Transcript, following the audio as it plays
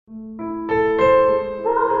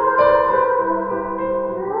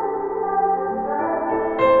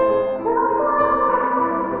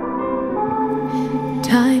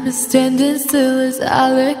is standing still as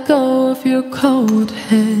I let go of your cold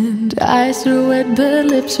hand. Eyes are wet but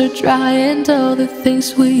lips are dry, and all the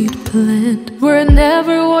things we'd planned were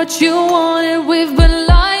never what you wanted. We've been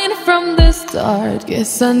lying from the start.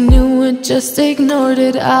 Guess I knew it, just ignored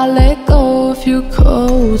it. I let go of your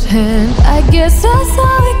cold hand. I guess I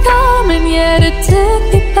saw it coming, yet it took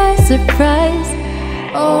me by surprise.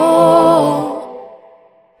 Oh,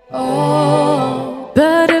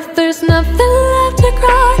 but if there's nothing left to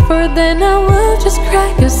cry for, then I will just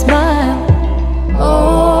crack a smile.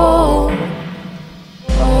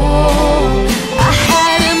 I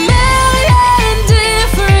had a million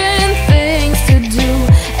different things to do,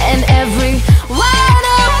 and every one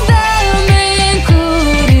of them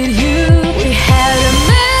included you. We had a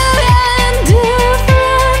million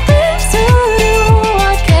different things to do.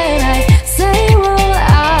 What can I say? Well,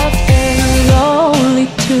 I've been lonely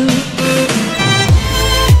too.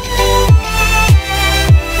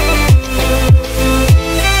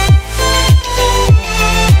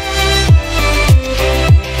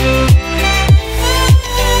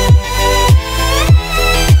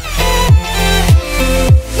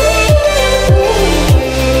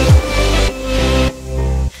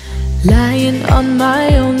 Lying on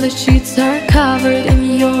my own, the sheets are covered in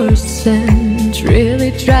your scent.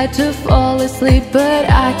 Really tried to fall asleep, but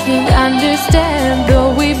I can't understand.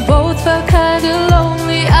 Though we both felt kinda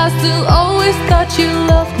lonely, I still always thought you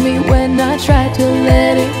loved me. When I tried to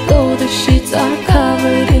let it go, the sheets are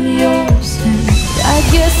covered in your scent. I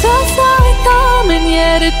guess I saw it coming,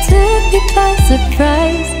 yet it took me by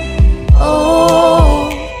surprise.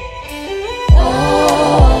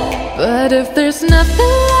 But if there's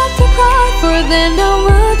nothing left to cry for, then I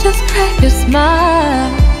will just crack a smile.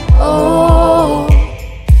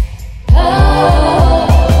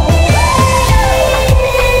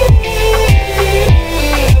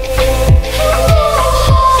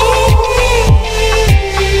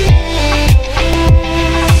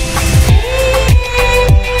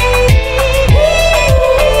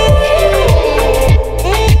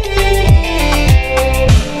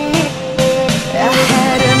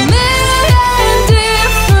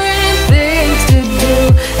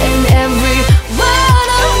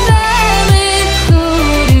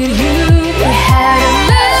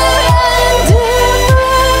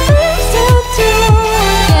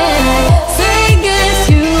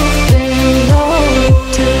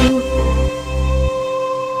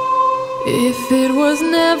 If it was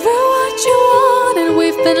never what you wanted,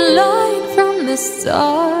 we've been lying from the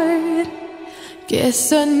start.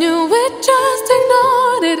 Guess I knew it, just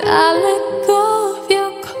ignored it. I let go of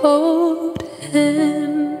your cold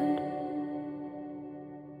hand.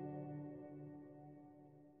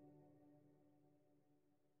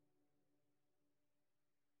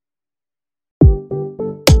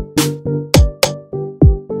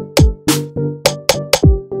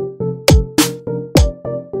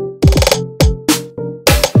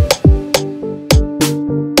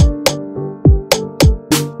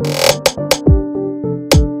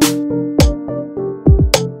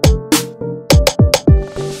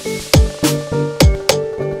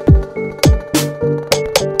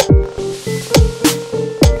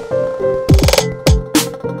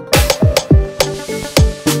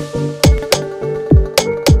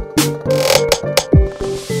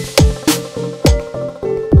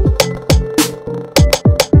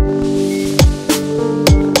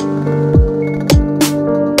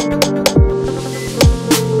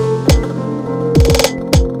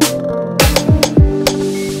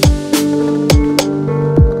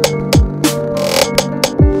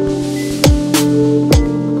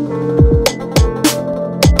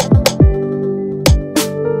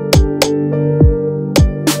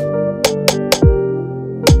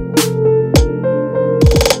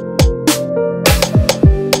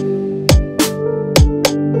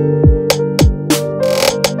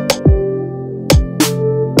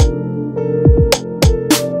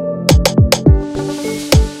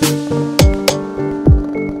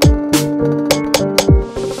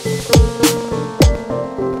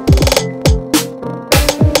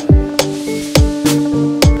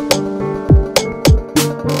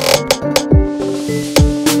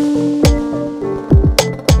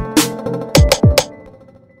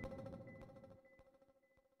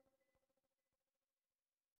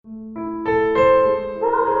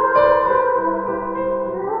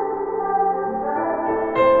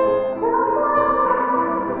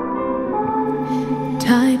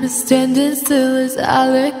 Time is standing still as I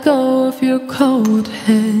let go of your cold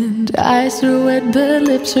hand. Eyes are wet but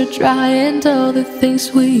lips are dry, and all the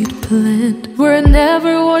things we'd planned were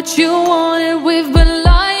never what you wanted. We've been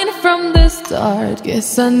lying from from the start.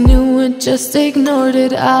 Guess I knew it, just ignored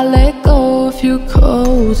it. I let go of your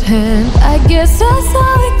cold hand. I guess I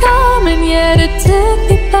saw it coming, yet it took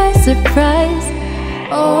me by surprise.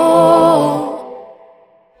 Oh,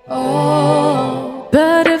 oh.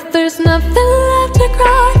 But if there's nothing left to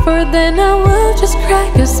cry for, then I will just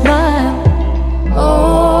crack a smile.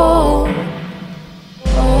 Oh,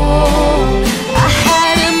 oh. I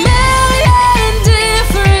had a million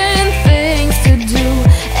different things to do,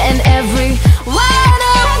 and every one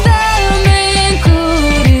of them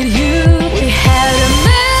included you. We had a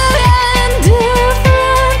million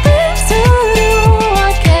different things to do.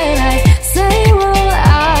 What can I say? Well,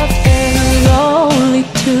 I've been lonely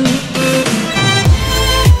too.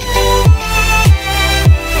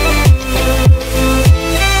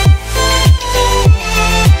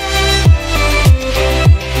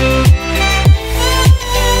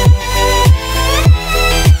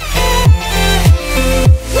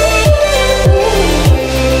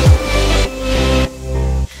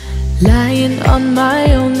 Lying on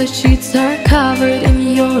my own, the sheets are covered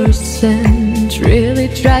in your scent. Really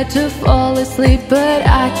tried to fall asleep, but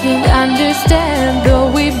I can't understand. Though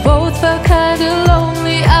we both felt kinda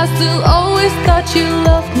lonely, I still always thought you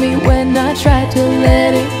loved me. When I tried to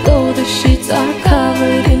let it go, the sheets are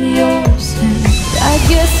covered in your scent. I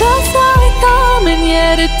guess I saw it coming,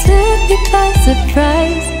 yet it took me by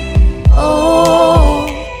surprise. Oh,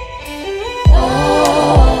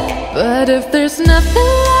 oh. But if there's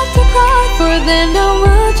nothing left to cry for, then I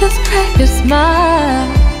will just crack a smile.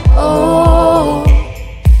 Oh,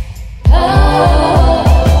 oh.